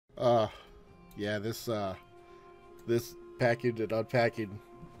Yeah, this packing and unpacking,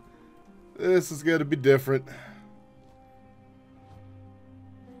 this is gonna be different.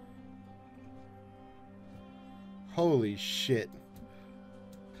 Holy shit.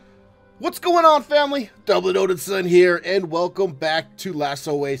 What's going on, family? Dublin Odinson here, and welcome back to Last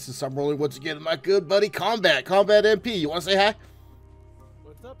Oasis. I'm rolling once again with my good buddy Combat MP. You want to say hi?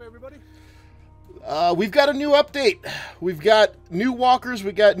 What's up, everybody? We've got a new update. We've got new walkers,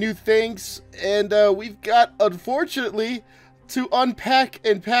 we got new things, and we've got, unfortunately, to unpack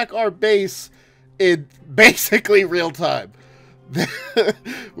and pack our base in basically real time.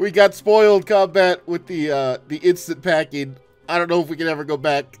 We got spoiled, Combat, with the instant packing. I don't know if we can ever go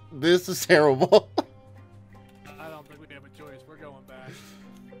back. This is terrible. I don't think we have a choice. We're going back.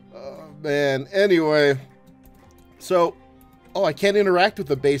 Oh, man. Anyway. So, I can't interact with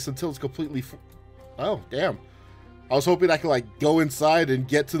the base until it's completely... Oh, damn. I was hoping I could, like, go inside and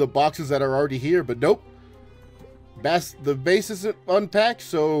get to the boxes that are already here, but nope. The base isn't unpacked,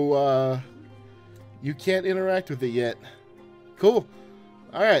 so, you can't interact with it yet. Cool.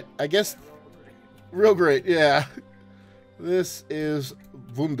 Alright, I guess... Real great, yeah. This is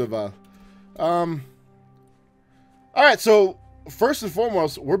wunderbar. Alright, so, first and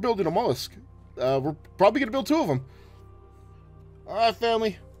foremost, we're building a mollusk. We're probably going to build 2 of them. Alright,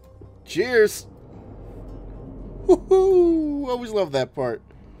 family. Cheers. Woohoo! Always love that part.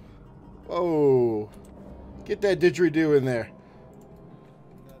 Oh. Get that didgeridoo in there.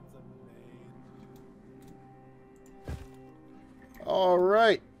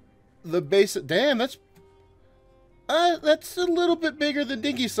 Alright. The base... Damn, that's a little bit bigger than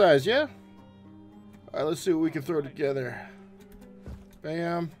dinky size, yeah? Alright, let's see what we can throw together.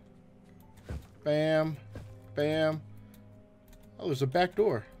 Bam. Bam. Bam. Oh, there's a back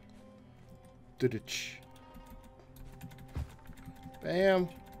door. Didich. Bam.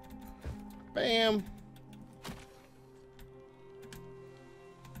 Bam.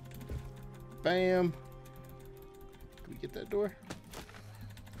 Bam. Can we get that door?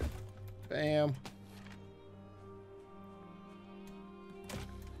 Bam.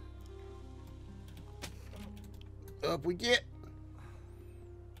 Up we get.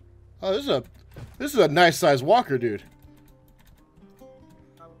 Oh, this is a nice size walker, dude.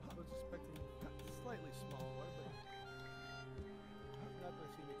 I was expecting a slightly smaller, but I'm not going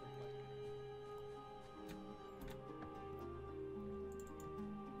to see me complain.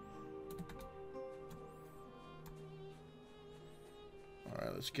 All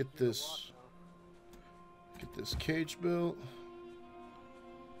right, let's get this cage built.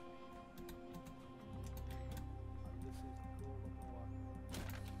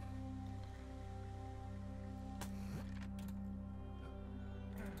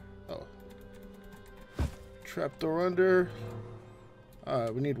 Trapdoor under.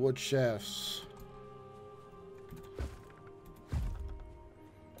 Alright, we need wood shafts.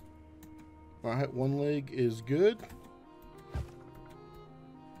 Alright, 1 leg is good.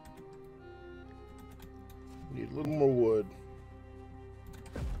 Need a little more wood.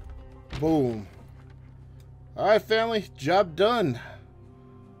 Boom. Alright, family, job done.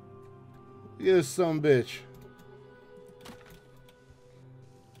 Look at this sumbitch.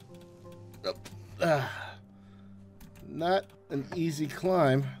 Oh. Not an easy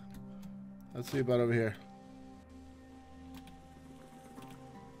climb. Let's see about over here.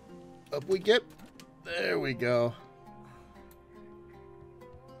 Up we get. There we go.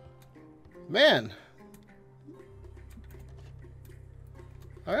 Man.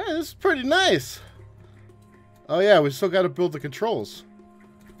 Alright, this is pretty nice. Oh yeah, we still got to build the controls.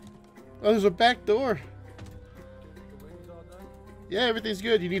 Oh, there's a back door. The wings all done? Yeah, everything's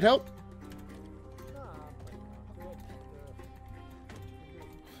good. You need help?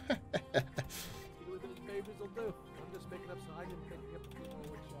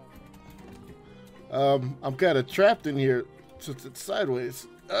 I'm kind of trapped in here since it's sideways.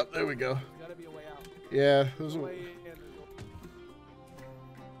 Oh, there we go. There's gotta be a way out. Yeah, there's a...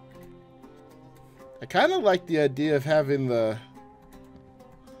 I kind of like the idea of having the...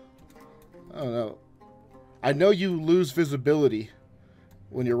 I don't know. I know you lose visibility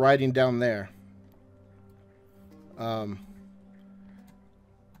when you're riding down there. But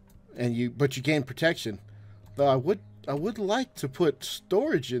you gain protection. Though I would like to put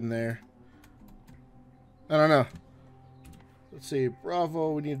storage in there. I don't know. Let's see.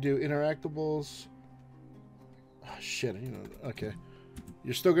 Bravo. We need to do interactables. Oh, shit. Okay.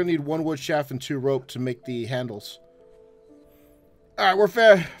 You're still going to need 1 wood shaft and 2 rope to make the handles. Alright, we're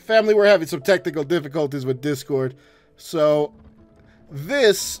family. We're having some technical difficulties with Discord. So,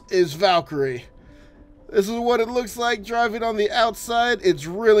 this is Valkyrie. This is what it looks like driving on the outside. It's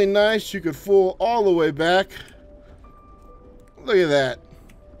really nice. You could fool all the way back. Look at that.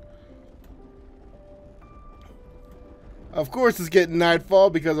 Of course, it's getting nightfall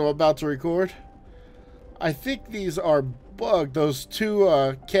because I'm about to record. I think these are bugged, those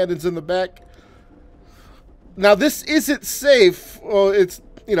two cannons in the back. Now, this isn't safe. Well, it's,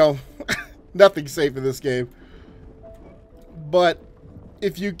 you know, nothing's safe in this game. But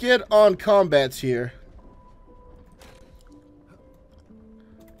if you get on combats here,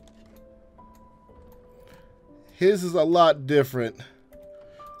 his is a lot different.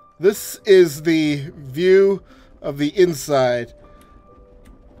 This is the view of the inside.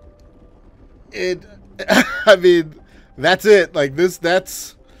 I mean, that's it. Like this,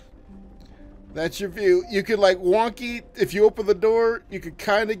 that's your view. You could like wonky, if you open the door, you could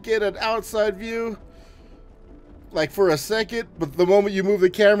kind of get an outside view, like for a second, but the moment you move the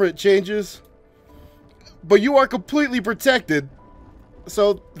camera, it changes. But you are completely protected.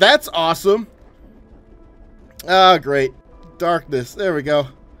 So that's awesome. Ah, great. Darkness. There we go.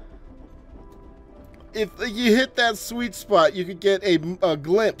 If you hit that sweet spot, you could get a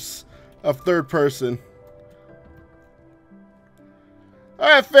glimpse of third person.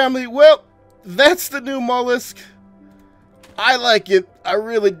 Alright, family. Well, that's the new Mollusc. I like it. I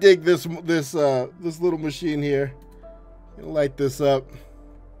really dig this little machine here. Light this up.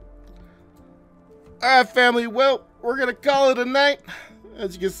 Alright, family. Well, we're gonna call it a night.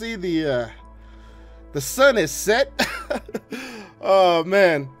 As you can see, the sun is set. Oh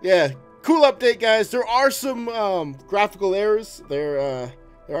man, yeah. Cool update, guys. There are some graphical errors. There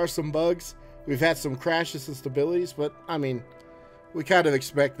are some bugs. We've had some crashes and stabilities, but I mean, we kind of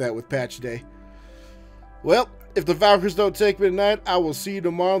expect that with patch day. Well, if the Valkyries don't take me tonight, I will see you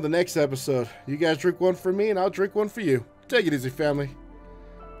tomorrow in the next episode. You guys drink one for me, and I'll drink one for you. Take it easy, family.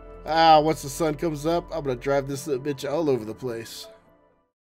 Once the sun comes up, I'm gonna drive this little bitch all over the place.